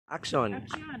Action.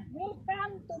 Action.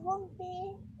 Welcome to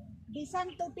Monte de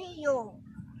Santo Pio.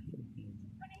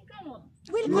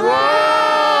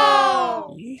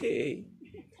 Welcome. Yay.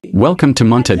 Welcome to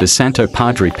Monte de Santo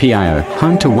Padre Pio,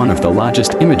 home to one of the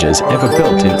largest images ever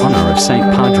built in honor of Saint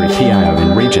Padre Pio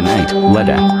in Region 8,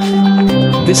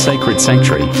 Leda. This sacred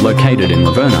sanctuary, located in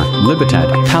Ravenna, Libertad,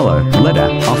 Palo,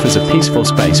 Leda, offers a peaceful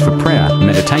space for prayer,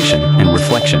 meditation, and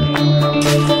reflection.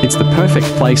 It's the perfect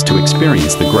place to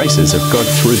experience the graces of God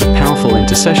through the powerful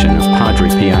intercession of Padre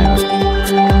Pio.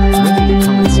 Whether you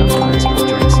come in sometimes